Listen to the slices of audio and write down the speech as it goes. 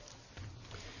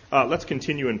Let's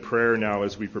continue in prayer now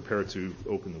as we prepare to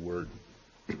open the Word.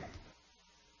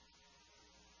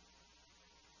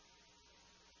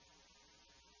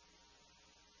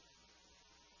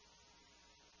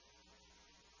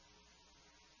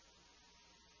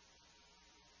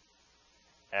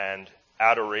 And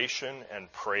adoration and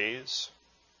praise.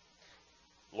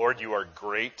 Lord, you are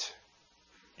great.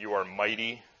 You are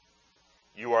mighty.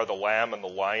 You are the Lamb and the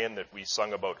Lion that we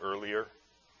sung about earlier.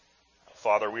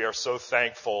 Father, we are so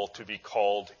thankful to be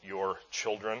called your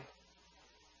children.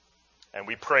 And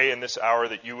we pray in this hour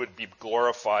that you would be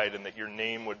glorified and that your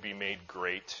name would be made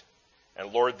great.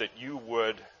 And Lord, that you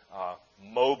would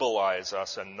mobilize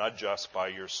us and nudge us by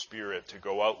your Spirit to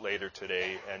go out later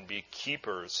today and be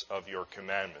keepers of your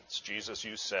commandments. Jesus,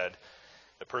 you said,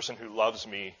 the person who loves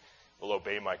me will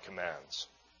obey my commands.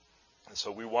 And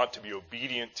so we want to be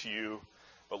obedient to you,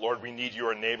 but Lord, we need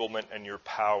your enablement and your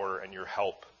power and your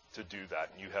help to do that,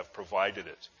 and you have provided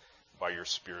it by your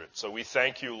Spirit. So we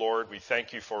thank you, Lord. We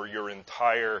thank you for your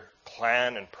entire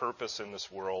plan and purpose in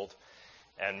this world.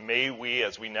 And may we,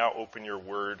 as we now open your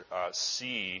word,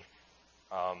 see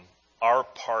our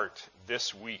part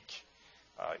this week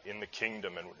in the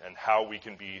kingdom and how we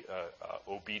can be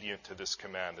obedient to this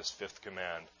command, this fifth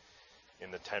command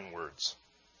in the 10 words.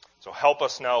 So help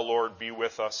us now, Lord. Be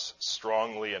with us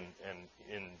strongly and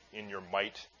in your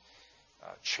might.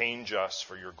 Change us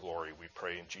for your glory, we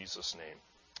pray in Jesus' name.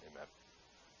 Amen.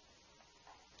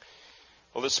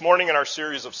 Well, this morning in our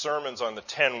series of sermons on the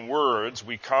 10 words,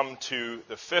 we come to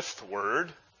the fifth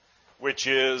word, which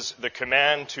is the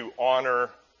command to honor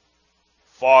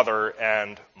father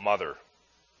and mother.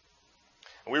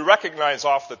 And we recognize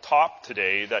off the top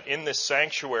today that in this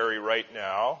sanctuary right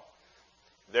now,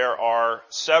 there are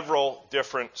several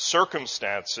different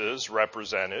circumstances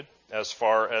represented as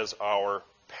far as our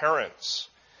parents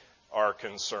are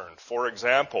concerned. For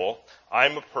example,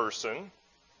 I'm a person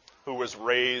who was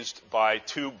raised by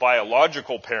 2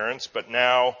 biological parents, but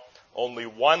now only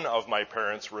one of my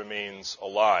parents remains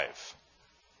alive.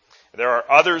 There are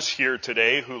others here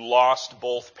today who lost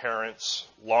both parents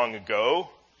long ago,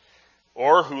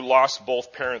 or who lost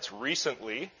both parents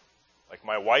recently, like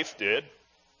my wife did.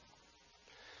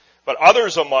 But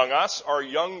others among us are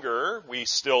younger. We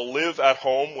still live at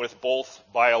home with both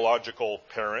biological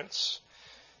parents.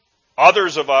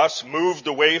 Others of us moved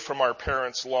away from our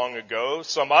parents long ago.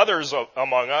 Some others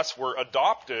among us were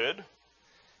adopted,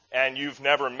 and you've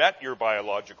never met your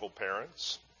biological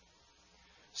parents.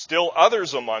 Still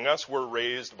others among us were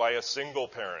raised by a single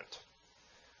parent,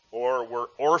 or were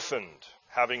orphaned,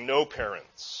 having no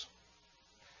parents.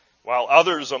 While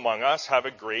others among us have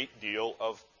a great deal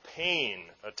of pain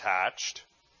attached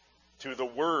to the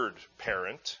word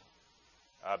parent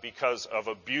because of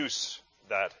abuse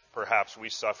that perhaps we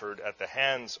suffered at the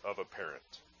hands of a parent.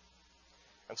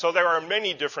 And so there are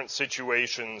many different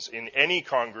situations in any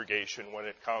congregation when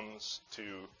it comes to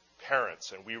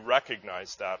parents, and we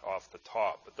recognize that off the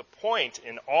top. But the point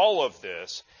in all of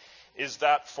this is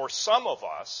that for some of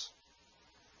us,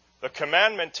 the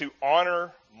commandment to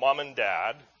honor mom and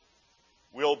dad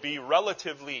will be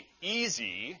relatively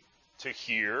easy to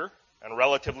hear and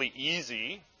relatively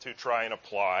easy to try and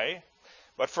apply.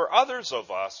 But for others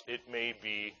of us, it may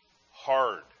be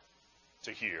hard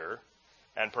to hear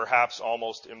and perhaps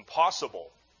almost impossible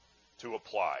to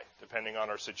apply, depending on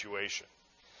our situation.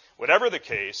 Whatever the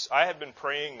case, I have been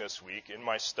praying this week in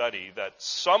my study that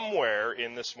somewhere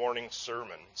in this morning's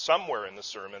sermon,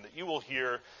 that you will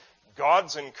hear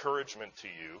God's encouragement to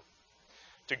you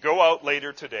to go out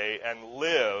later today and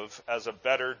live as a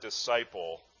better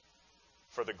disciple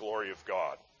for the glory of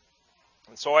God.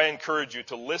 And so I encourage you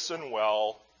to listen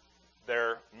well.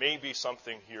 There may be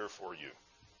something here for you.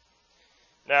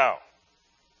 Now,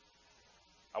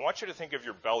 I want you to think of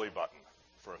your belly button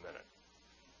for a minute.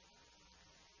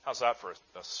 How's that for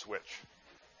a switch?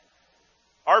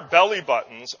 Our belly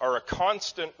buttons are a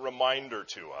constant reminder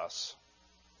to us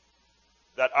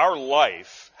that our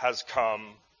life has come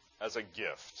as a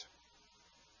gift.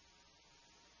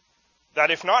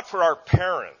 That if not for our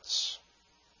parents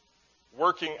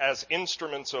working as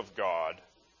instruments of God,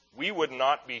 we would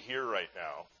not be here right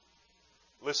now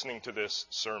listening to this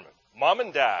sermon. Mom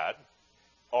and dad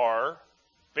are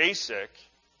basic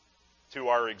to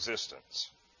our existence.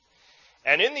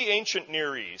 And in the ancient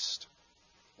Near East,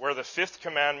 where the fifth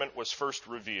commandment was first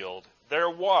revealed, there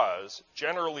was,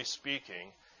 generally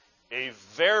speaking, a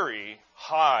very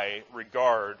high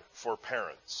regard for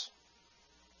parents.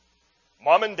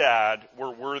 Mom and dad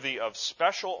were worthy of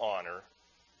special honor,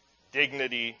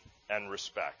 dignity, and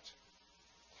respect.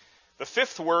 The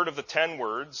fifth word of the 10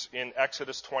 words in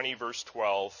Exodus 20, verse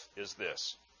 12 is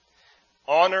this: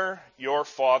 Honor your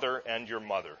father and your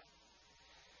mother,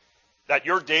 that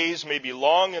your days may be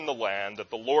long in the land that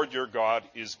the Lord your God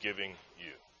is giving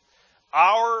you.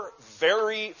 Our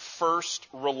very first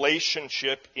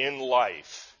relationship in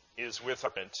life is with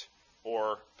our parent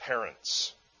or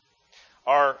parents.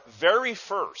 Our very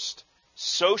first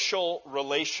social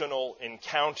relational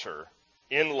encounter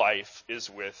in life is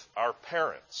with our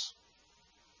parents.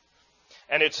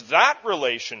 And it's that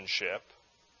relationship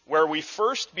where we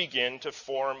first begin to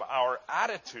form our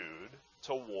attitude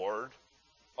toward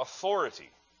authority.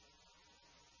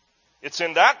 It's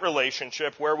in that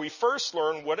relationship where we first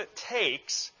learn what it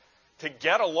takes to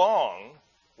get along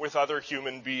with other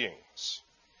human beings.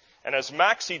 And as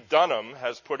Maxie Dunham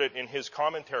has put it in his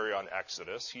commentary on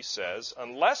Exodus, he says,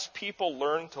 unless people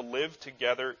learn to live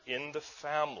together in the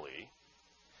family,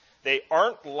 they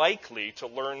aren't likely to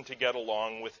learn to get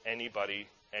along with anybody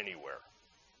anywhere.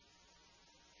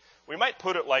 We might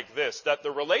put it like this, that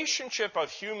the relationship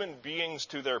of human beings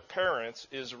to their parents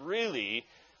is really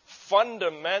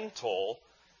fundamental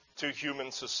to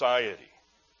human society.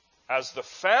 As the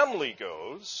family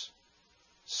goes,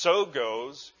 so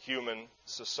goes human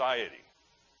society.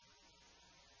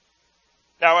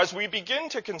 Now, as we begin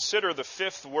to consider the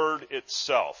fifth word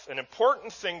itself, an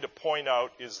important thing to point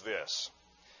out is this,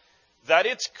 that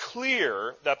it's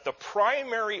clear that the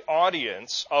primary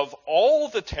audience of all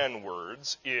the 10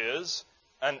 words is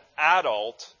an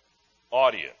adult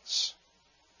audience.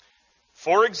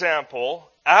 For example,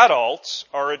 adults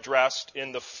are addressed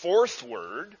in the fourth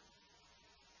word.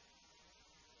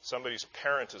 Somebody's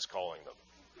parent is calling them.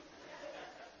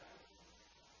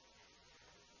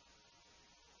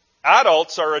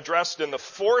 Adults are addressed in the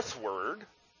fourth word.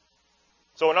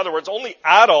 So in other words, only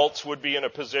adults would be in a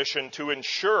position to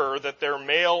ensure that their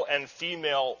male and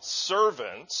female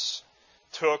servants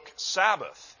took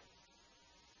Sabbath.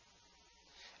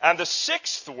 And the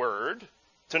sixth word,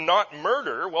 to not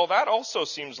murder, well, that also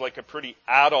seems like a pretty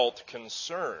adult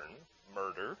concern,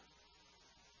 murder.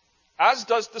 As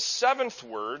does the seventh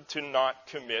word, to not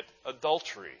commit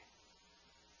adultery.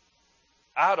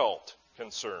 Adult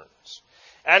concerns.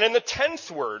 And in the 10th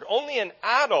word, only an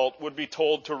adult would be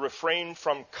told to refrain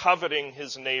from coveting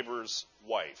his neighbor's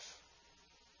wife.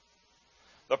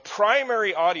 The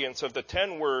primary audience of the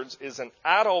 10 words is an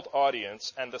adult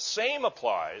audience, and the same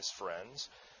applies, friends,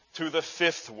 to the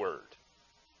fifth word.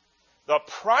 The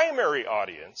primary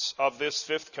audience of this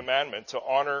fifth commandment, to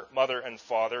honor mother and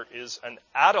father, is an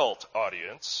adult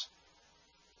audience,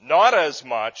 not as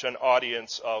much an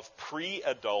audience of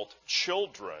pre-adult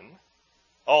children,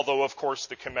 although, of course,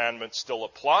 the commandment still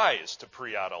applies to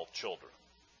pre-adult children.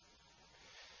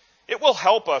 It will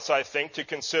help us, I think, to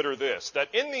consider this,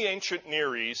 that in the ancient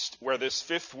Near East, where this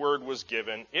fifth word was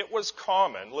given, it was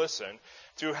common, listen,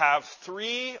 to have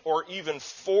 3 or even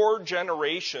 4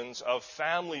 generations of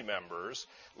family members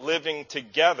living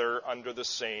together under the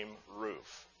same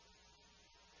roof,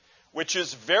 which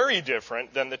is very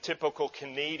different than the typical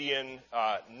Canadian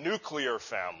nuclear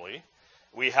family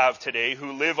we have today,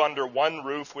 who live under one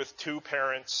roof with 2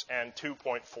 parents and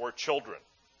 2.4 children.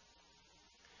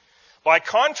 By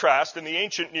contrast, in the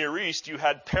ancient Near East, you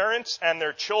had parents and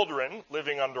their children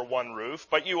living under one roof,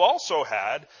 but you also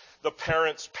had the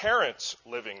parents' parents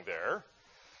living there,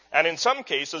 and in some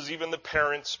cases, even the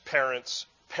parents' parents'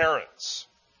 parents.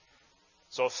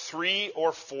 So 3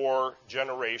 or 4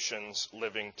 generations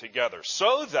living together.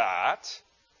 So that,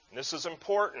 and this is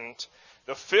important,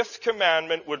 the fifth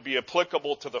commandment would be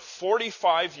applicable to the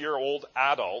 45-year-old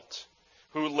adult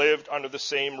who lived under the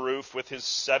same roof with his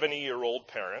 70-year-old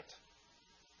parent.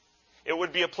 It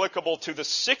would be applicable to the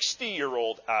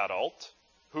 60-year-old adult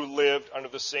who lived under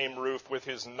the same roof with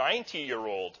his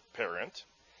 90-year-old parent,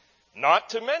 not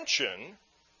to mention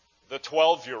the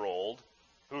 12-year-old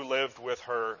who lived with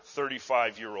her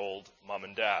 35-year-old mom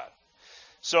and dad.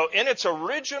 So in its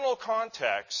original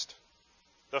context,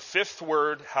 the fifth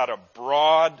word had a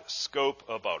broad scope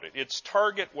about it. Its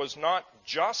target was not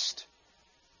just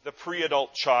the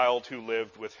pre-adult child who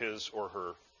lived with his or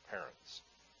her parents.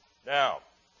 Now,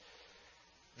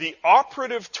 the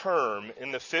operative term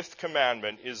in the fifth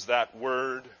commandment is that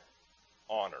word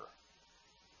honor.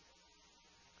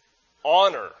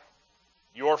 Honor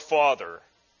your father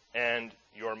and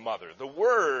your mother. The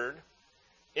word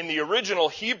in the original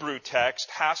Hebrew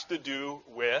text has to do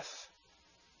with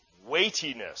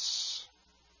weightiness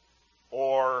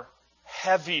or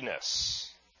heaviness.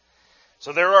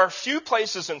 So there are a few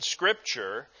places in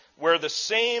Scripture where the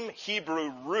same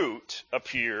Hebrew root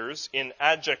appears in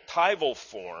adjectival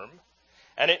form,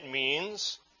 and it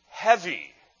means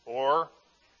heavy or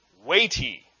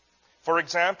weighty. For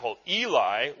example,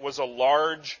 Eli was a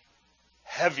large,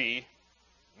 heavy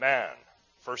man.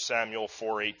 1 Samuel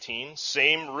 4:18,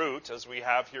 same root as we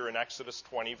have here in Exodus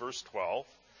 20, verse 12.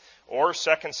 Or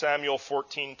 2 Samuel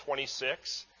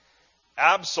 14:26,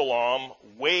 Absalom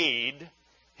weighed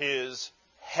his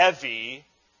heavy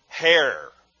hair.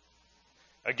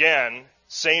 Again,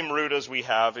 same root as we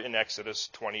have in Exodus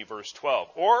 20, verse 12.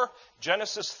 Or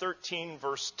Genesis 13,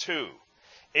 verse 2.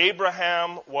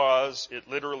 Abraham was, it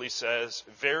literally says,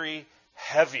 very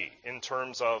heavy in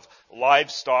terms of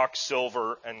livestock,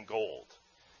 silver, and gold.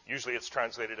 Usually it's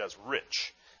translated as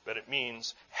rich, but it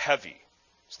means heavy.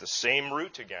 It's the same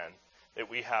root again that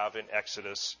we have in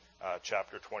Exodus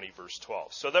chapter 20, verse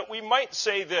 12. So that we might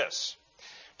say this: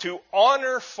 to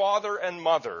honor father and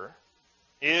mother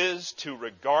is to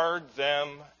regard them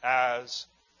as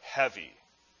heavy.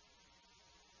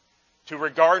 To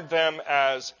regard them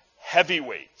as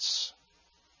heavyweights.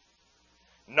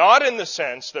 Not in the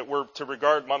sense that we're to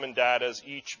regard mom and dad as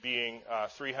each being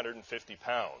 350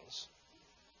 pounds,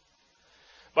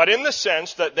 but in the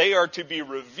sense that they are to be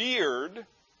revered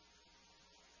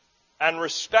and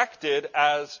respected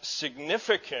as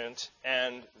significant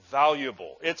and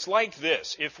valuable. It's like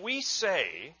this. If we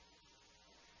say,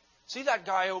 see that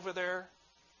guy over there?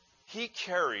 He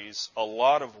carries a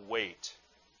lot of weight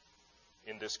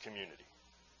in this community.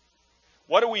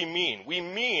 What do we mean? We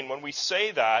mean, when we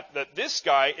say that this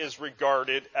guy is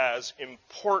regarded as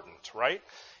important, right?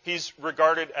 He's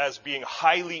regarded as being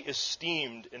highly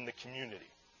esteemed in the community.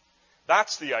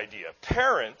 That's the idea.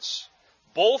 Parents,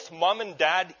 both mom and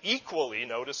dad equally,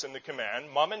 notice in the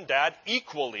command, mom and dad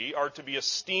equally are to be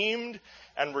esteemed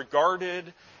and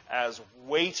regarded as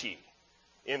weighty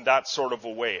in that sort of a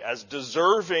way, as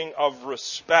deserving of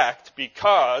respect,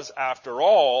 because, after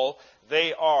all,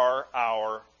 they are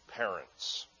our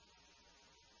parents.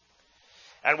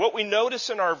 And what we notice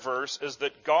in our verse is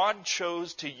that God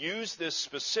chose to use this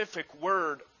specific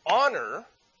word, honor,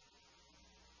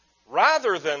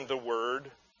 rather than the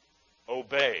word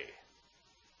obey.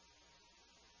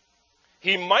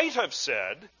 He might have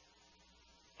said,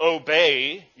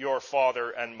 obey your father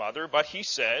and mother, but he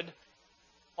said,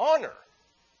 honor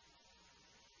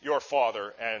your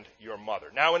father and your mother.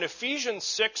 Now, in Ephesians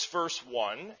 6, verse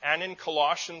 1, and in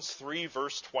Colossians 3,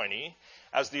 verse 20,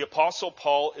 as the Apostle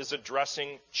Paul is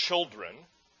addressing children,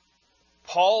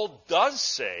 Paul does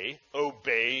say,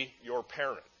 obey your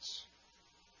parents.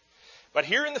 But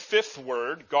here in the fifth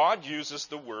word, God uses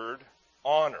the word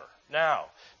honor. Now,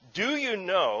 do you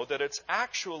know that it's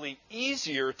actually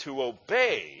easier to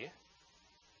obey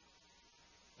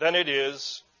than it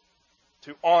is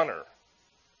to honor?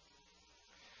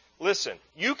 Listen,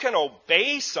 you can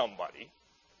obey somebody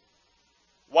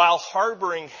while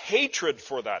harboring hatred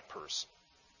for that person.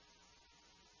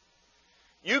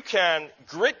 You can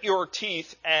grit your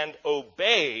teeth and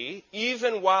obey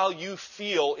even while you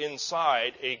feel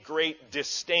inside a great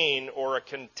disdain or a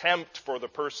contempt for the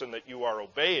person that you are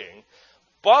obeying,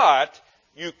 but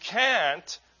you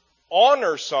can't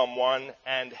honor someone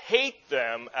and hate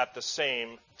them at the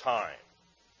same time.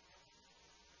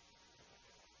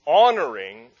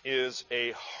 Honoring is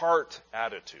a heart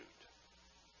attitude.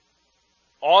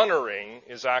 Honoring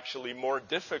is actually more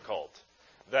difficult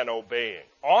than obeying.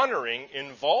 Honoring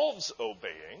involves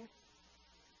obeying,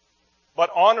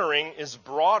 but honoring is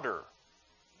broader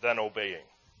than obeying.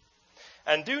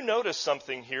 And do notice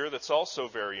something here that's also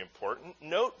very important.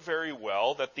 Note very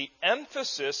well that the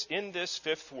emphasis in this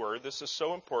fifth word, this is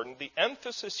so important, the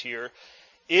emphasis here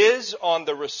is on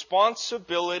the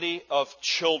responsibility of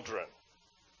children.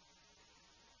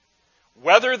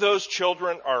 Whether those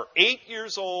children are 8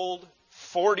 years old,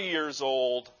 40 years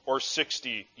old, or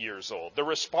 60 years old. The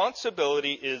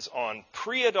responsibility is on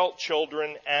pre-adult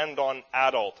children and on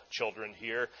adult children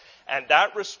here. And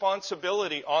that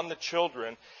responsibility on the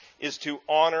children is to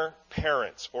honor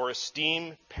parents or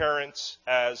esteem parents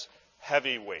as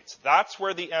heavyweights. That's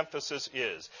where the emphasis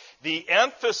is. The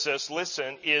emphasis,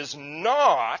 listen, is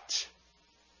not,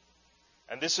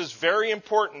 and this is very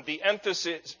important, the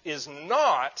emphasis is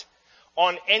not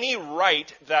on any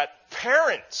right that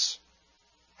parents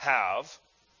have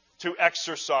to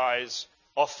exercise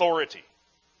authority.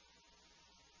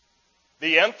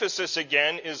 The emphasis,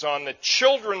 again, is on the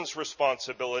children's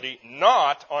responsibility,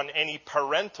 not on any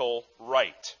parental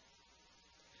right.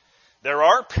 There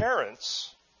are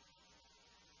parents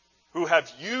who have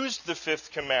used the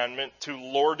fifth commandment to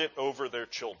lord it over their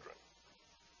children.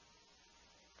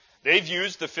 They've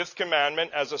used the fifth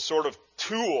commandment as a sort of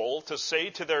tool to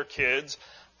say to their kids,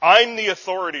 I'm the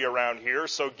authority around here,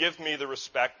 so give me the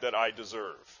respect that I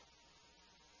deserve.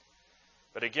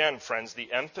 But again, friends,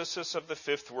 the emphasis of the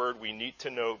fifth word we need to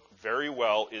note very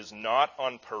well is not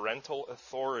on parental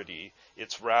authority.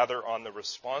 It's rather on the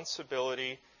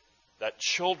responsibility that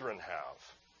children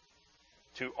have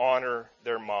to honor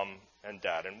their mom and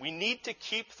dad. And we need to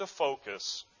keep the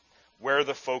focus where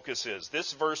the focus is.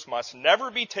 This verse must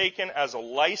never be taken as a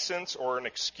license or an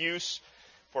excuse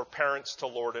for parents to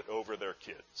lord it over their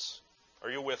kids. Are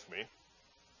you with me?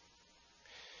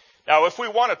 Now, if we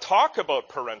want to talk about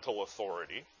parental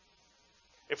authority,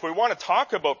 if we want to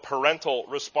talk about parental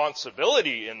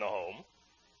responsibility in the home,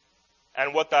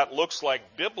 and what that looks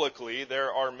like biblically,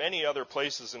 there are many other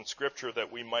places in Scripture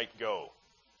that we might go.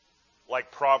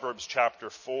 Like Proverbs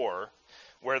chapter 4,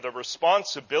 where the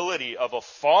responsibility of a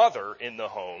father in the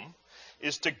home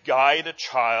is to guide a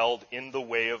child in the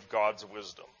way of God's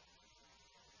wisdom.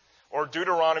 Or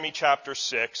Deuteronomy chapter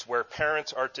 6, where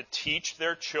parents are to teach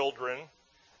their children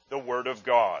the Word of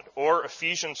God. Or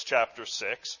Ephesians chapter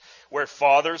 6, where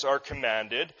fathers are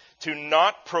commanded to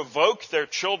not provoke their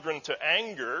children to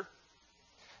anger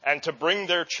and to bring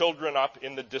their children up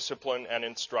in the discipline and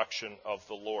instruction of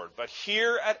the Lord. But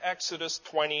here at Exodus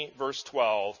 20, verse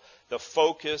 12, the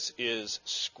focus is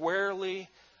squarely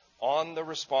on the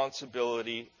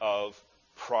responsibility of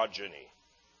progeny,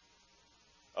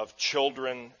 of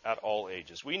children at all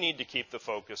ages. We need to keep the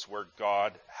focus where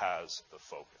God has the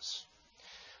focus.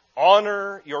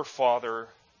 Honor your father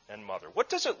and mother. What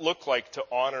does it look like to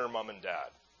honor mom and dad?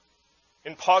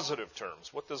 In positive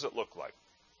terms, what does it look like?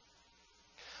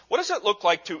 What does it look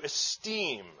like to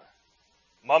esteem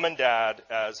mom and dad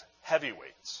as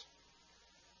heavyweights?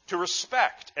 To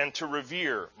respect and to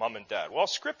revere mom and dad? Well,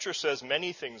 Scripture says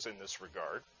many things in this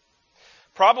regard.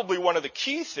 Probably one of the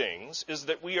key things is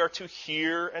that we are to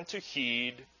hear and to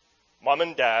heed mom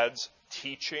and dad's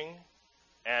teaching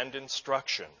and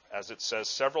instruction, as it says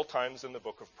several times in the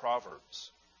book of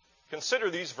Proverbs. Consider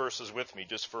these verses with me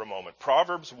just for a moment.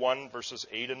 Proverbs 1, verses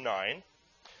 8 and 9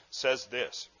 says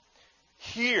this: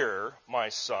 "Hear, my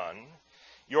son,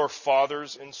 your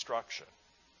father's instruction,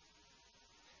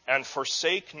 and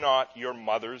forsake not your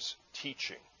mother's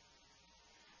teaching.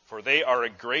 For they are a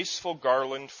graceful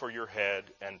garland for your head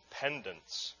and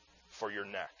pendants for your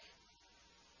neck."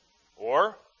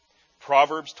 Or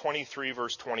Proverbs 23,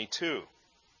 verse 22.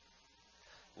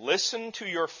 "Listen to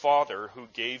your father who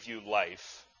gave you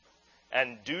life,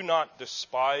 and do not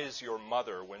despise your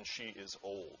mother when she is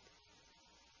old."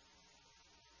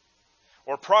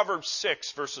 Or Proverbs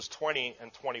 6, verses 20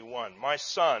 and 21. "My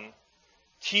son,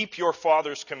 keep your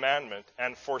father's commandment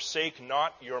and forsake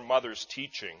not your mother's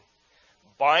teaching.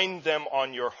 Bind them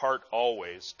on your heart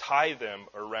always. Tie them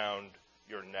around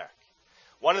your neck."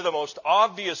 One of the most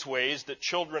obvious ways that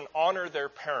children honor their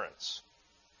parents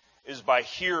is by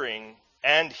hearing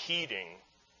and heeding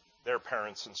their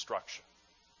parents' instruction.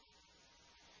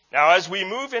 Now, as we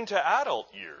move into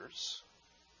adult years,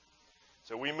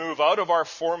 so we move out of our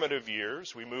formative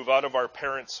years, we move out of our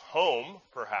parents' home,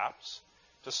 perhaps,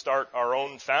 to start our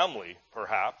own family,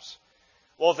 perhaps,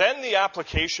 well, then the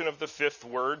application of the fifth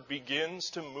word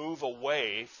begins to move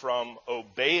away from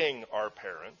obeying our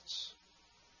parents,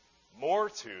 more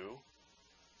to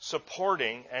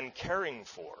supporting and caring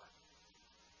for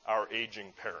our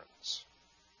aging parents.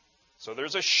 So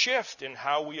there's a shift in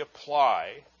how we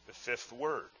apply the fifth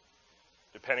word,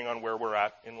 depending on where we're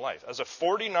at in life. As a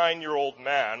 49-year-old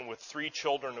man with 3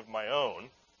 children of my own,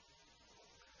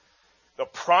 the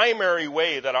primary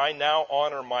way that I now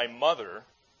honor my mother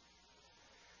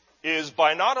is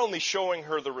by not only showing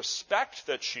her the respect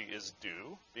that she is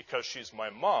due, because she's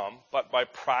my mom, but by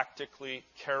practically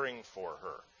caring for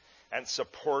her and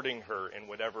supporting her in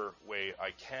whatever way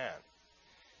I can.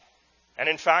 And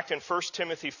in fact, in 1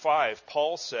 Timothy 5,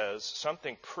 Paul says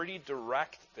something pretty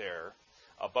direct there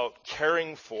about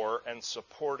caring for and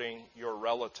supporting your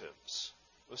relatives.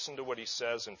 Listen to what he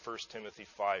says in 1 Timothy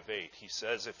 5:8. He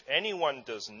says, "If anyone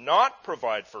does not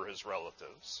provide for his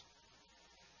relatives,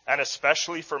 and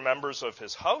especially for members of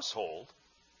his household,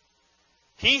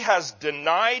 he has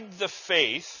denied the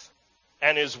faith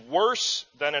and is worse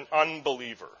than an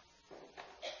unbeliever."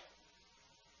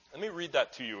 Let me read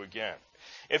that to you again.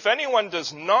 "If anyone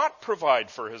does not provide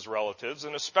for his relatives,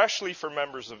 and especially for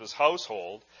members of his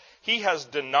household, he has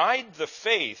denied the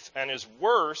faith and is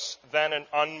worse than an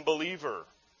unbeliever."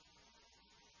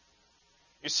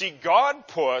 You see, God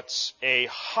puts a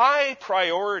high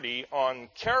priority on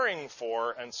caring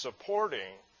for and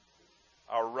supporting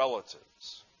our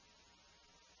relatives.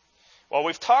 Well,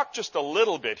 we've talked just a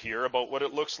little bit here about what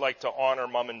it looks like to honor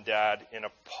mom and dad in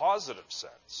a positive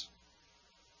sense.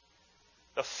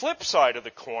 The flip side of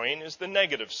the coin is the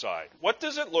negative side. What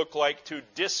does it look like to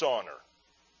dishonor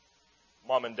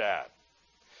mom and dad?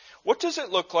 What does it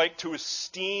look like to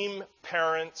esteem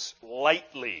parents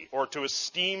lightly, or to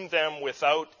esteem them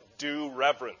without due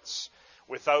reverence,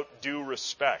 without due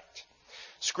respect?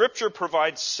 Scripture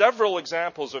provides several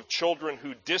examples of children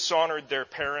who dishonored their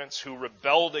parents, who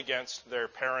rebelled against their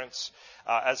parents.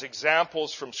 As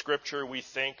examples from Scripture, we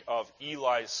think of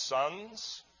Eli's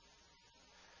sons,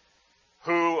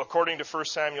 who, according to 1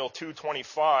 Samuel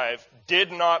 2:25,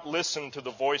 did not listen to the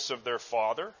voice of their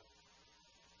father.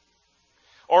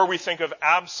 Or we think of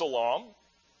Absalom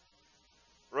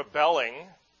rebelling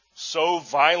so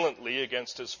violently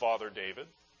against his father David.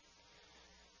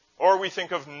 Or we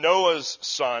think of Noah's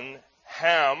son,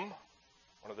 Ham,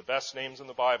 one of the best names in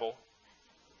the Bible.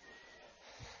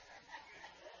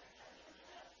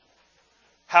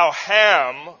 How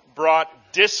Ham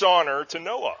brought dishonor to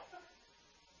Noah.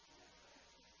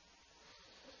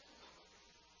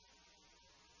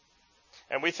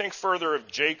 And we think further of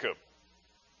Jacob.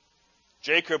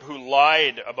 Jacob, who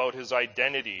lied about his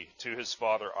identity to his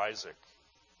father Isaac.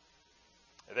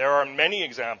 There are many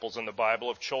examples in the Bible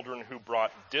of children who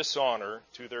brought dishonor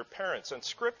to their parents. And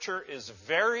Scripture is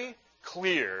very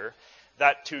clear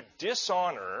that to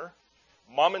dishonor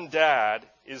mom and dad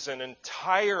is an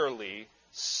entirely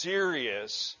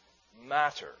serious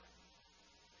matter.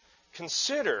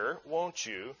 Consider, won't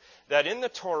you, that in the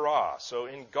Torah, so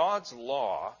in God's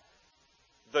law,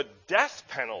 the death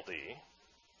penalty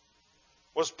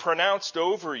was pronounced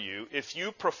over you if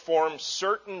you perform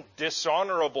certain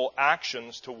dishonorable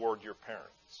actions toward your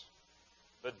parents.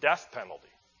 The death penalty.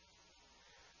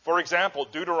 For example,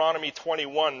 Deuteronomy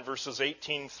 21, verses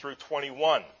 18 through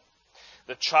 21.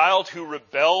 The child who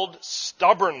rebelled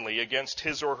stubbornly against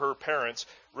his or her parents,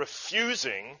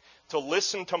 refusing to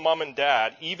listen to mom and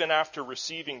dad even after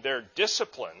receiving their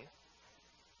discipline,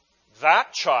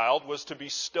 that child was to be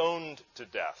stoned to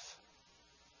death.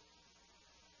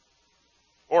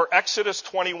 Or Exodus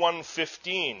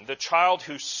 21:15, the child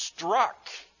who struck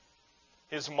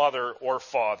his mother or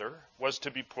father was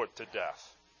to be put to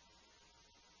death.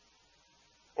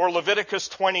 Or Leviticus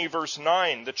 20, verse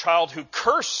 9, the child who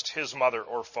cursed his mother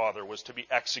or father was to be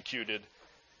executed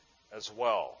as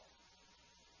well.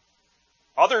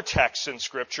 Other texts in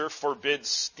Scripture forbid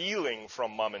stealing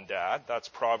from mom and dad. That's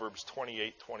Proverbs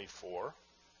 28:24.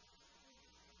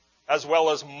 As well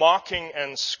as mocking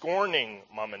and scorning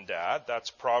mom and dad. That's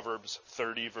Proverbs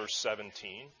 30, verse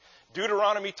 17.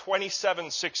 Deuteronomy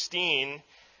 27:16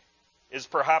 is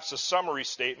perhaps a summary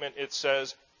statement. It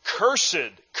says,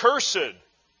 cursed, cursed.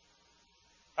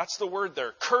 That's the word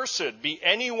there. Cursed be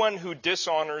anyone who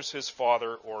dishonors his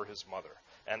father or his mother.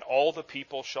 And all the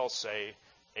people shall say,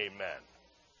 Amen.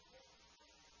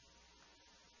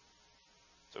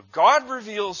 So God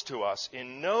reveals to us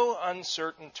in no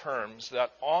uncertain terms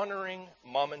that honoring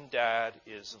mom and dad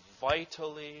is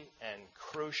vitally and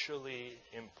crucially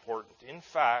important. In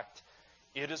fact,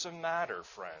 it is a matter,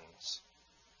 friends,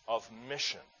 of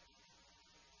mission.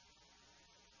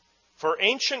 For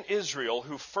ancient Israel,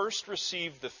 who first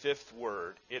received the fifth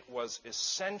word, it was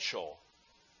essential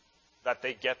that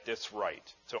they get this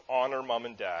right, to honor mom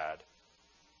and dad,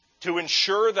 to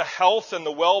ensure the health and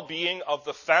the well-being of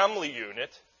the family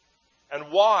unit.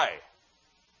 And why?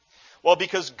 Well,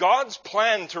 because God's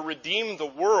plan to redeem the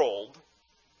world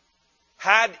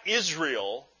had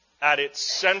Israel at its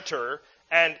center,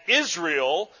 and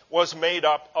Israel was made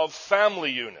up of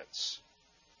family units.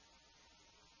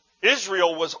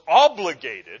 Israel was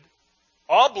obligated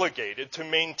to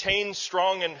maintain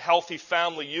strong and healthy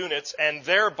family units and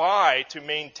thereby to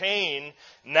maintain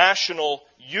national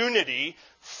unity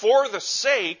for the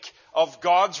sake of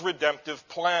God's redemptive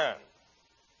plan.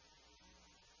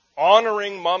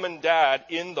 Honoring mom and dad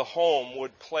in the home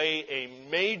would play a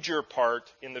major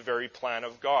part in the very plan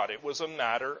of God. It was a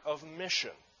matter of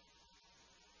mission.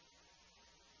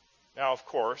 Now, of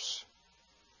course,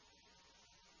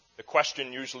 the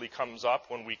question usually comes up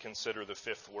when we consider the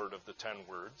fifth word of the 10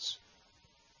 words.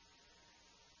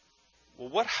 Well,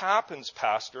 what happens,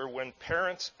 Pastor, when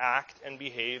parents act and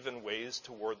behave in ways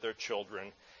toward their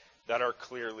children that are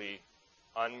clearly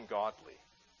ungodly?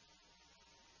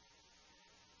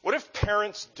 What if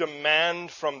parents demand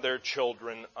from their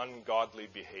children ungodly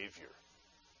behavior?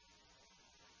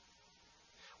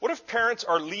 What if parents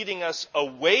are leading us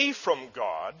away from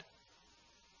God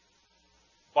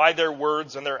by their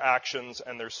words and their actions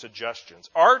and their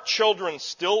suggestions? Are children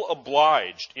still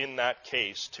obliged in that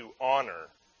case to honor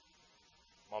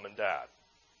mom and dad?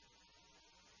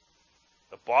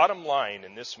 The bottom line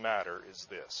in this matter is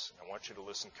this. I want you to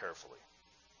listen carefully.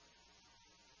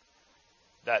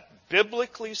 That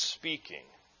biblically speaking,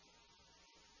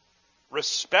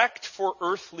 respect for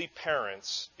earthly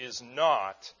parents is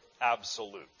not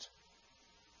absolute.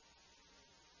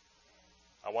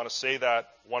 I want to say that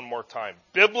one more time.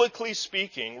 Biblically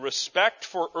speaking, respect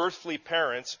for earthly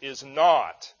parents is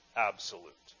not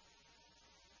absolute.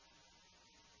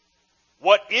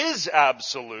 What is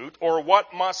absolute, or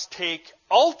what must take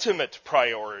ultimate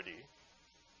priority,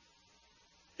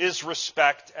 is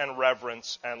respect and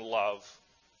reverence and love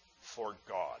for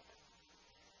God.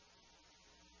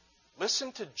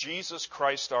 Listen to Jesus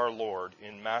Christ our Lord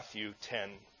in Matthew 10,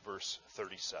 verse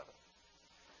 37.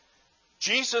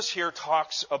 Jesus here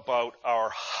talks about our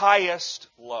highest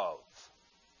love,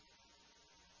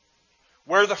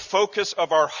 where the focus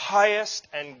of our highest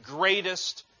and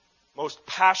greatest, most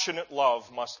passionate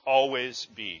love must always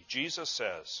be. Jesus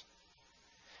says,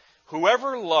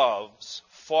 "Whoever loves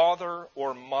father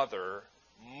or mother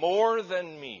more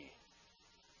than me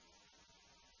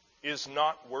is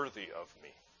not worthy of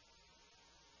me.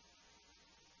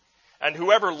 And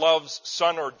whoever loves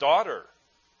son or daughter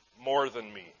more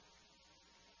than me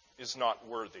is not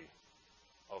worthy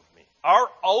of me."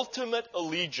 Our ultimate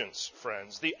allegiance,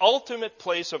 friends, the ultimate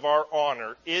place of our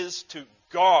honor is to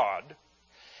God.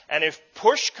 And if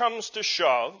push comes to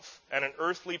shove, and an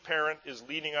earthly parent is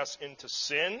leading us into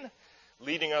sin,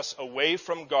 leading us away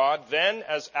from God, then,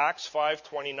 as Acts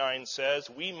 5:29 says,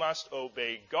 we must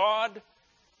obey God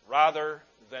rather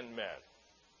than men.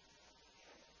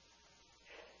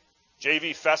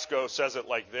 J.V. Fesco says it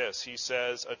like this. He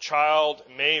says, "A child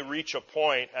may reach a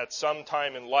point at some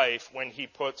time in life when he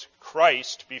puts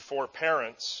Christ before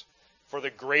parents for the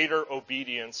greater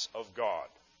obedience of God.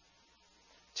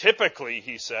 Typically,"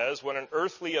 he says, "when an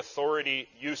earthly authority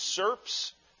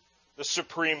usurps the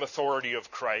supreme authority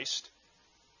of Christ,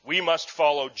 we must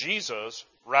follow Jesus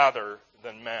rather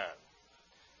than man."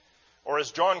 Or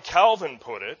as John Calvin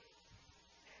put it,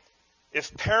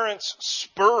 if parents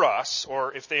spur us,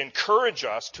 or if they encourage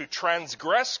us to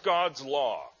transgress God's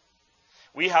law,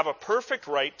 we have a perfect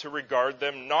right to regard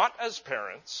them not as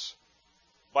parents,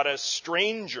 but as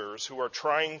strangers who are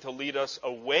trying to lead us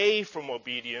away from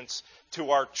obedience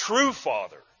to our true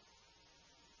Father.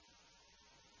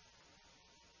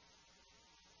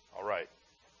 All right.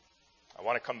 I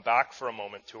want to come back for a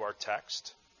moment to our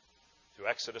text, to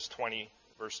Exodus 20,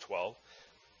 verse 12.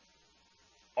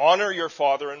 Honor your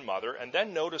father and mother, and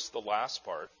then notice the last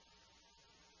part,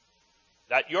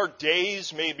 that your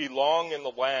days may be long in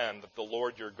the land that the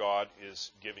Lord your God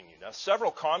is giving you. Now, several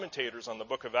commentators on the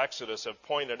book of Exodus have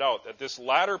pointed out that this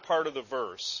latter part of the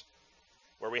verse,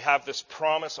 where we have this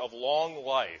promise of long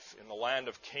life in the land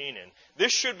of Canaan,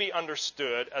 this should be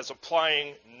understood as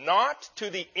applying not to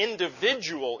the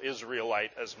individual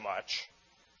Israelite as much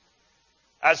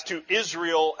as to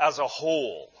Israel as a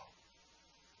whole.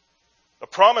 The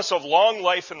promise of long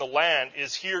life in the land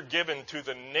is here given to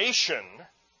the nation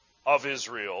of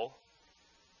Israel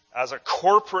as a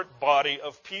corporate body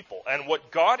of people. And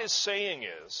what God is saying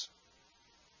is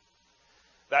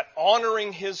that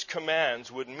honoring his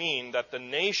commands would mean that the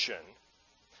nation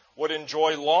would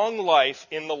enjoy long life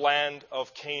in the land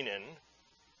of Canaan,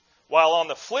 while on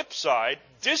the flip side,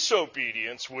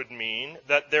 disobedience would mean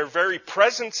that their very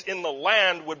presence in the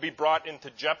land would be brought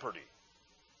into jeopardy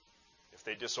if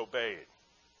they disobeyed.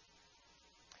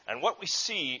 And what we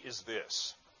see is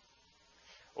this.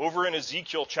 Over in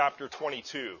Ezekiel chapter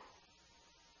 22,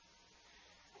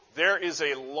 there is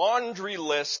a laundry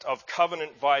list of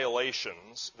covenant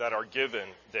violations that are given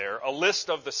there, a list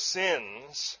of the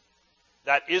sins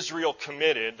that Israel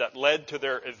committed that led to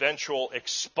their eventual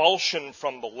expulsion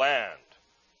from the land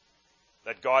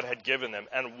that God had given them.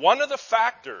 And one of the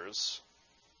factors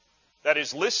that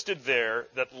is listed there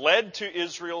that led to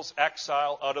Israel's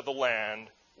exile out of the land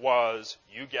was,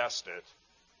 you guessed it,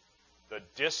 the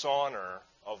dishonor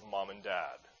of mom and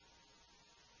dad.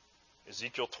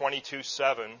 Ezekiel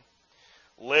 22:7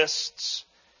 lists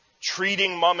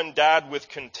treating mom and dad with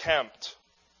contempt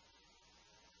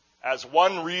as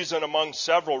one reason among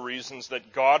several reasons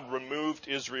that God removed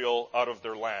Israel out of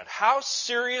their land. How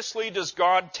seriously does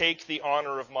God take the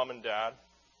honor of mom and dad?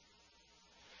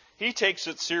 He takes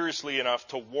it seriously enough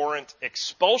to warrant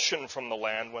expulsion from the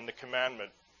land when the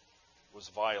commandment was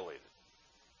violated.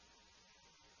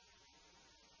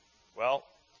 Well,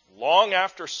 long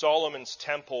after Solomon's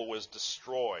temple was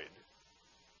destroyed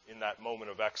in that moment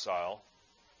of exile,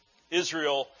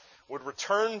 Israel would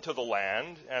return to the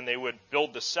land and they would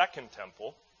build the second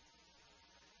temple.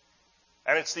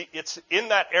 And it's in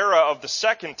that era of the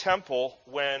second temple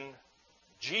when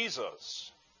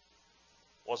Jesus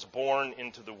was born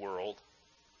into the world.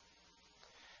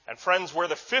 And friends, where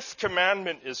the fifth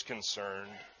commandment is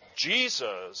concerned,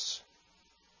 Jesus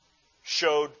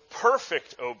showed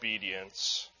perfect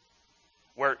obedience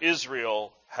where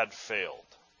Israel had failed.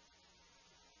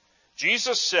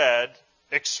 Jesus said,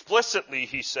 explicitly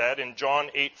he said in John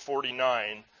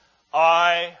 8:49,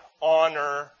 I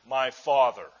honor my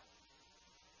Father.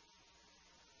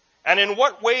 And in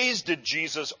what ways did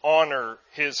Jesus honor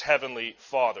his heavenly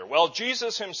Father? Well,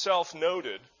 Jesus himself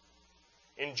noted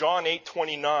in John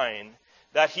 8:29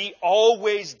 that he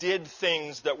always did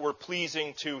things that were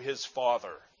pleasing to his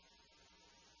Father.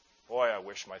 Boy, I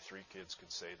wish my 3 kids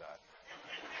could say that.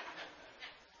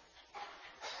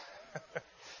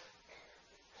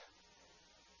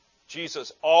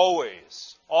 Jesus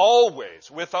always,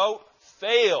 without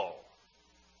fail,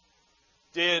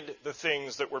 did the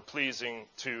things that were pleasing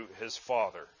to his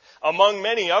Father. Among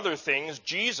many other things,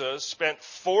 Jesus spent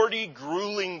 40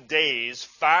 grueling days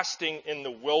fasting in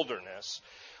the wilderness,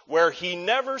 where he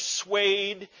never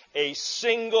swayed a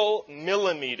single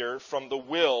millimeter from the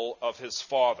will of his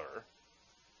Father,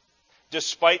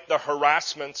 despite the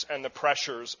harassments and the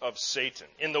pressures of Satan.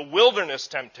 In the wilderness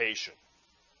temptation,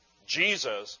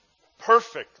 Jesus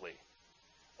perfectly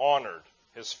honored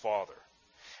his Father.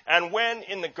 And when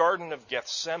in the Garden of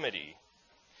Gethsemane,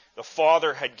 the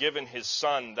Father had given his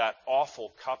Son that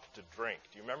awful cup to drink.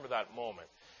 Do you remember that moment?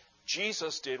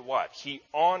 Jesus did what? He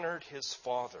honored his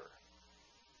Father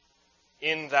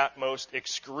in that most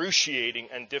excruciating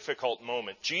and difficult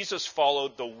moment. Jesus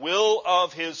followed the will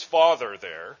of his Father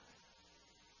there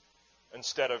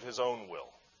instead of his own will.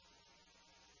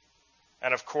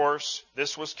 And of course,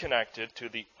 this was connected to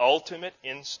the ultimate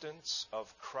instance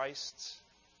of Christ's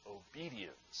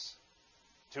obedience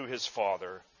to his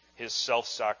Father, his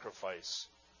self-sacrifice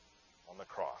on the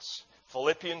cross.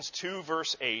 Philippians 2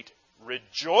 verse 8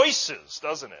 rejoices,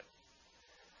 doesn't it?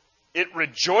 It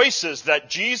rejoices that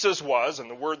Jesus was, and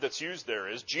the word that's used there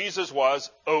is, Jesus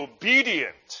was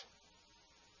obedient.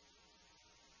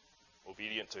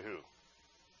 Obedient to who?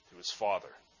 To his Father.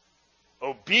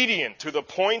 Obedient to the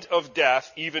point of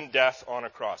death, even death on a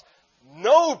cross.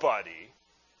 Nobody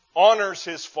honors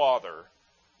his Father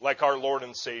like our Lord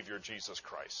and Savior Jesus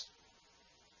Christ.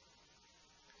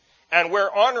 And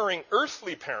where honoring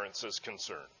earthly parents is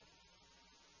concerned,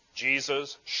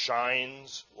 Jesus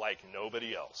shines like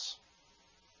nobody else.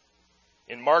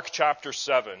 In Mark chapter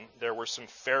 7, there were some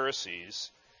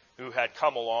Pharisees who had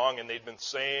come along and they'd been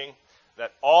saying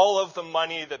that all of the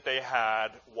money that they had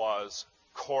was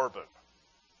Corban.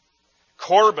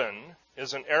 Corban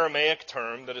is an Aramaic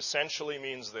term that essentially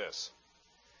means this: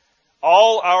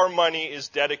 all our money is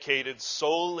dedicated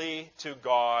solely to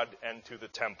God and to the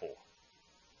temple.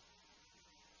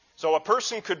 So a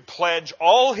person could pledge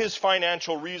all his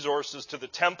financial resources to the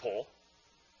temple,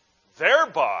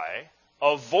 thereby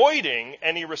avoiding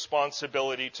any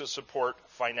responsibility to support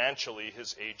financially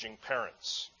his aging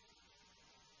parents.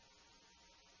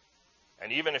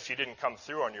 And even if you didn't come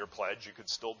through on your pledge, you could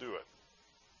still do it.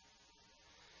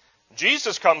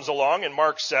 Jesus comes along in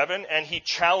Mark 7 and he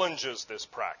challenges this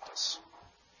practice.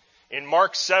 In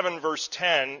Mark 7 verse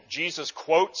 10, Jesus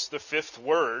quotes the 5th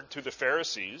word to the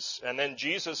Pharisees, and then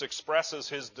Jesus expresses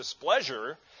his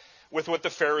displeasure with what the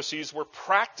Pharisees were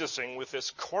practicing with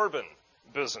this Corban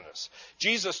business.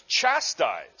 Jesus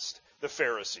chastised the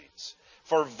Pharisees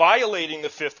for violating the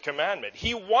 5th commandment.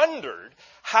 He wondered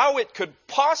how it could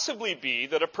possibly be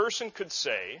that a person could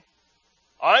say,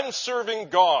 I'm serving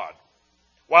God,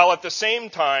 while at the same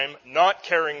time not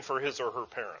caring for his or her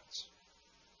parents.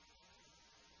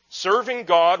 Serving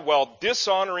God while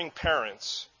dishonoring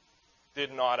parents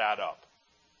did not add up.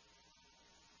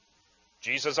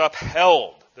 Jesus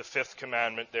upheld the 5th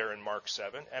commandment there in Mark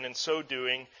 7, and in so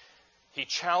doing, he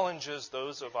challenges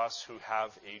those of us who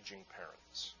have aging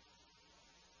parents.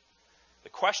 The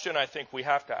question I think we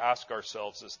have to ask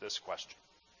ourselves is this question.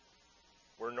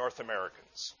 We're North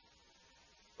Americans.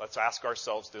 Let's ask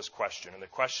ourselves this question, and the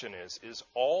question is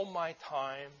all my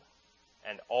time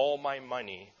and all my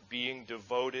money being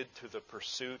devoted to the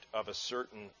pursuit of a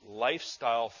certain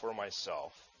lifestyle for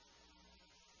myself,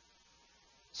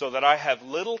 so that I have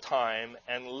little time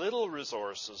and little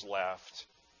resources left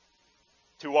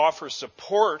to offer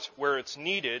support where it's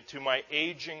needed to my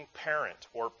aging parent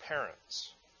or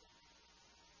parents?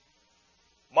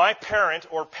 My parent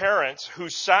or parents who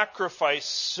sacrificed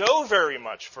so very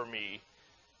much for me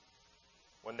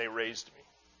when they raised me.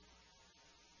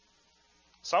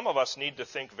 Some of us need to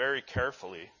think very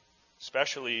carefully,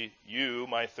 especially you,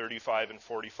 my 35 and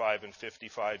 45 and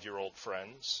 55-year-old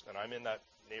friends, and I'm in that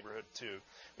neighborhood too.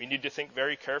 We need to think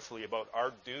very carefully about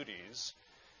our duties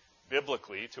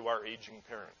biblically to our aging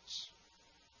parents.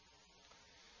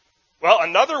 Well,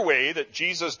 another way that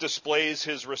Jesus displays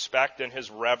his respect and his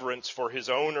reverence for his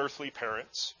own earthly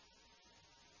parents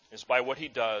is by what he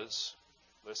does,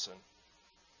 listen,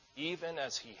 even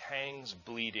as he hangs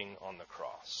bleeding on the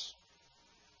cross.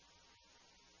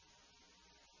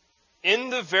 In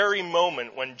the very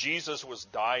moment when Jesus was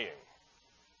dying,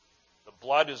 the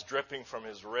blood is dripping from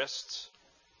his wrists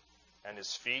and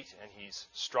his feet, and he's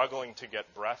struggling to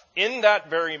get breath. In that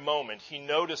very moment, he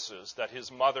notices that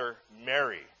his mother,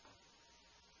 Mary,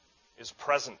 is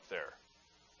present there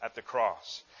at the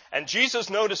cross. And Jesus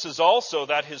notices also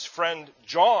that his friend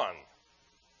John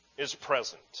is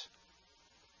present.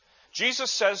 Jesus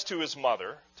says to his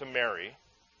mother, to Mary,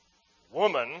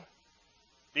 "Woman,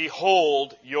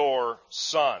 behold your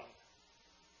son."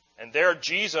 And there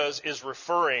Jesus is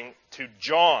referring to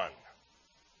John.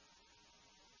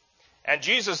 And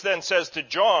Jesus then says to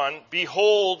John,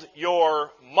 "Behold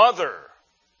your mother,"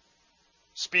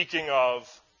 speaking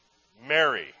of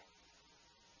Mary.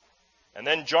 And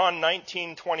then John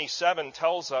 19:27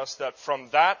 tells us that from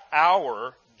that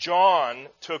hour, John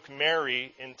took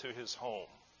Mary into his home.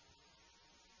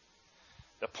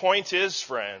 The point is,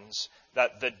 friends,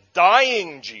 that the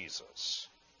dying Jesus,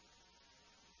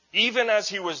 even as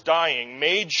he was dying,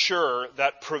 made sure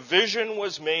that provision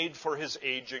was made for his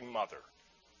aging mother.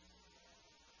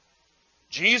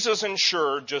 Jesus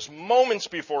ensured just moments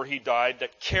before he died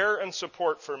that care and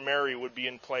support for Mary would be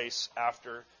in place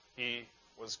after he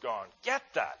was gone. Get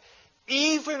that.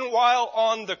 Even while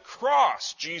on the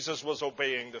cross, Jesus was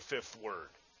obeying the fifth word.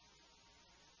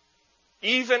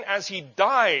 Even as he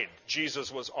died, Jesus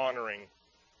was honoring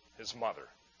his mother.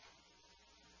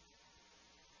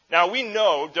 Now we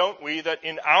know, don't we, that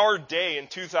in our day, in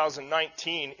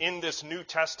 2019, in this New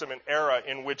Testament era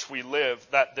in which we live,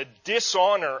 that the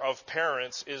dishonor of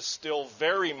parents is still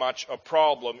very much a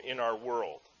problem in our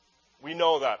world. We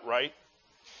know that, right?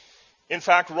 In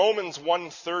fact, Romans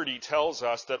 1:30 tells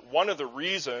us that one of the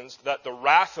reasons that the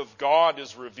wrath of God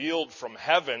is revealed from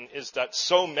heaven is that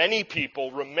so many people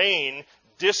remain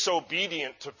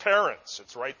disobedient to parents.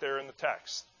 It's right there in the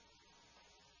text.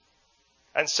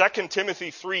 And 2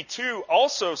 Timothy 3:2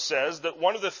 also says that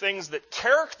one of the things that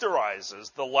characterizes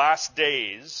the last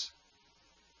days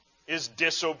is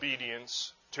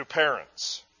disobedience to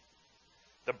parents.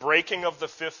 The breaking of the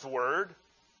fifth word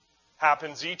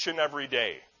happens each and every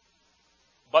day.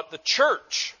 But the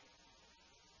church,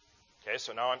 okay,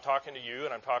 so now I'm talking to you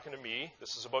and I'm talking to me.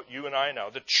 This is about you and I now.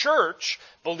 The church,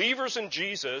 believers in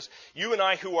Jesus, you and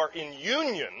I who are in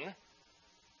union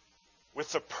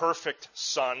with the perfect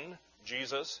Son,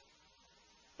 Jesus,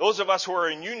 those of us who are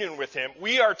in union with him,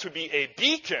 we are to be a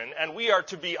beacon and we are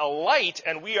to be a light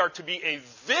and we are to be a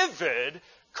vivid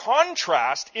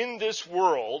contrast in this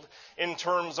world in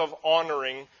terms of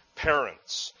honoring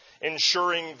parents,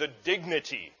 ensuring the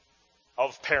dignity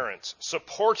of parents,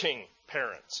 supporting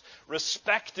parents,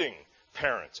 respecting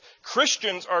parents.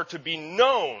 Christians are to be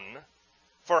known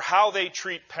for how they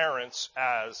treat parents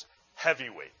as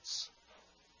heavyweights.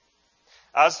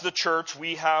 As the church,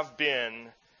 we have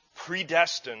been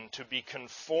predestined to be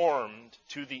conformed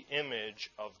to the image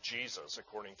of Jesus,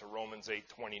 according to Romans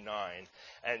 8:29.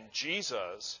 And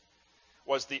Jesus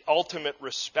was the ultimate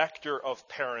respecter of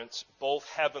parents, both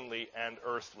heavenly and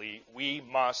earthly. We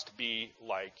must be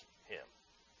like him.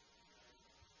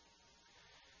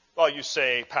 Well, you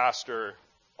say, Pastor,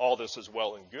 all this is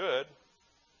well and good.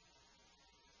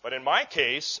 But in my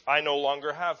case, I no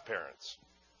longer have parents.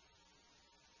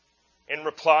 In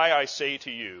reply, I say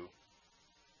to you,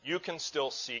 you can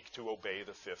still seek to obey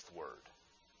the fifth word.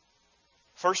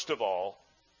 First of all,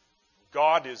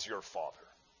 God is your Father.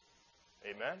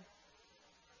 Amen?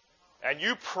 And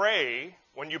you pray,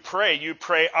 when you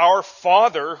pray, Our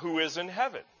Father who is in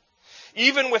heaven.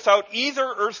 Even without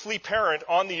either earthly parent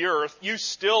on the earth, you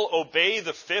still obey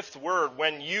the fifth word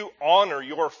when you honor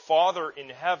your Father in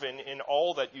heaven in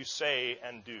all that you say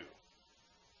and do.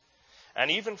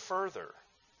 And even further,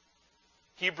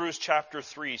 Hebrews chapter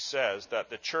 3 says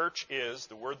that the church is,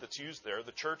 the word that's used there,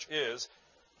 the church is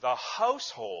the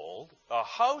household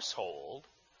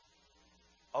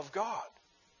of God.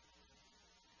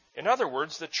 In other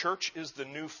words, the church is the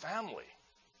new family,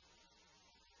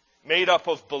 made up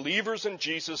of believers in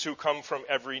Jesus who come from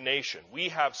every nation. We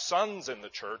have sons in the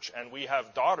church, and we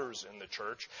have daughters in the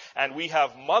church, and we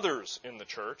have mothers in the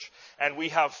church, and we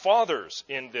have fathers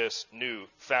in this new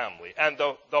family. And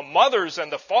the mothers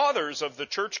and the fathers of the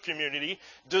church community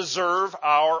deserve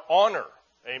our honor.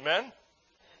 Amen?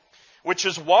 Which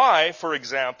is why, for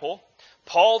example,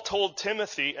 Paul told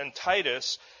Timothy and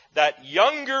Titus that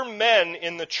younger men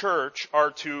in the church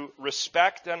are to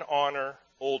respect and honor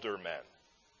older men.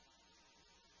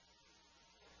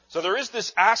 So there is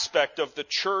this aspect of the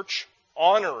church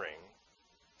honoring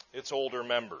its older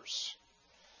members.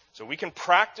 So we can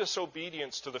practice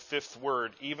obedience to the fifth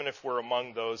word even if we're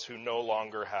among those who no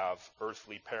longer have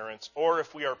earthly parents, or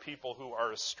if we are people who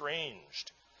are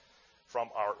estranged from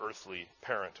our earthly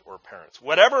parent or parents.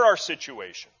 Whatever our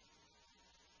situation,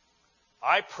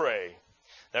 I pray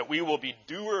that we will be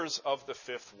doers of the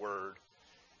fifth word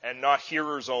and not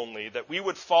hearers only, that we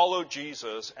would follow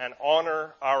Jesus and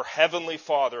honor our Heavenly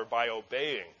Father by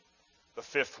obeying the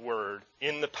fifth word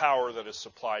in the power that is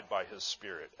supplied by His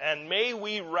Spirit. And may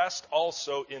we rest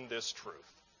also in this truth,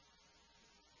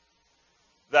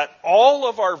 that all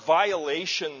of our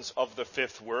violations of the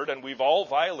fifth word, and we've all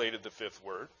violated the fifth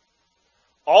word,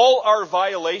 all our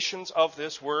violations of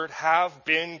this word have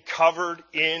been covered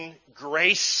in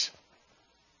grace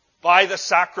by the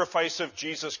sacrifice of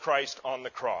Jesus Christ on the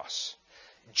cross.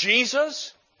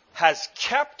 Jesus has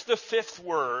kept the fifth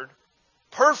word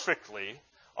perfectly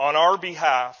on our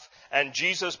behalf, and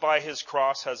Jesus by His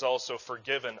cross has also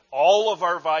forgiven all of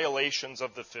our violations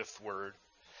of the fifth word.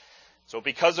 So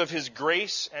because of His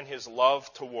grace and His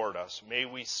love toward us, may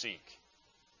we seek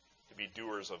to be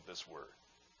doers of this word.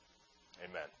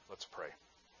 Amen. Let's pray.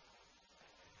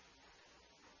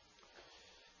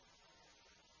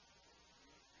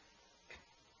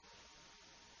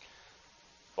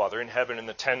 Father in heaven, in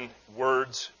the 10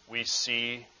 words we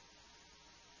see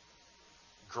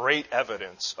great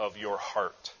evidence of your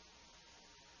heart.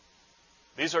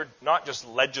 These are not just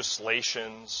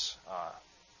legislations,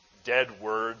 dead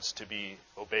words to be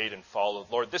obeyed and followed.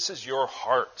 Lord, this is your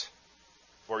heart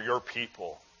for your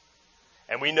people.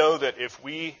 And we know that if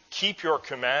we keep your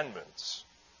commandments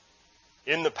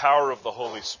in the power of the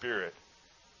Holy Spirit,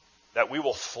 that we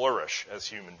will flourish as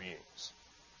human beings.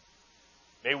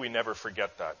 May we never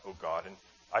forget that, O God. And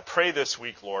I pray this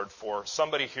week, Lord, for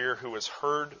somebody here who has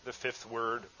heard the fifth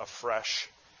word afresh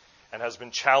and has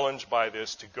been challenged by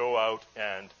this to go out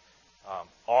and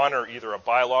honor either a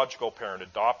biological parent,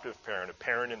 adoptive parent, a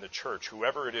parent in the church,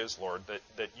 whoever it is, Lord,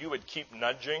 that you would keep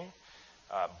nudging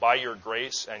by your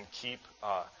grace and keep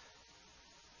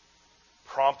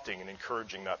prompting and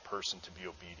encouraging that person to be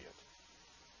obedient.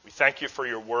 We thank you for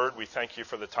your word. We thank you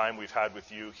for the time we've had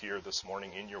with you here this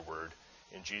morning in your word.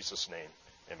 In Jesus' name,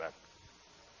 amen.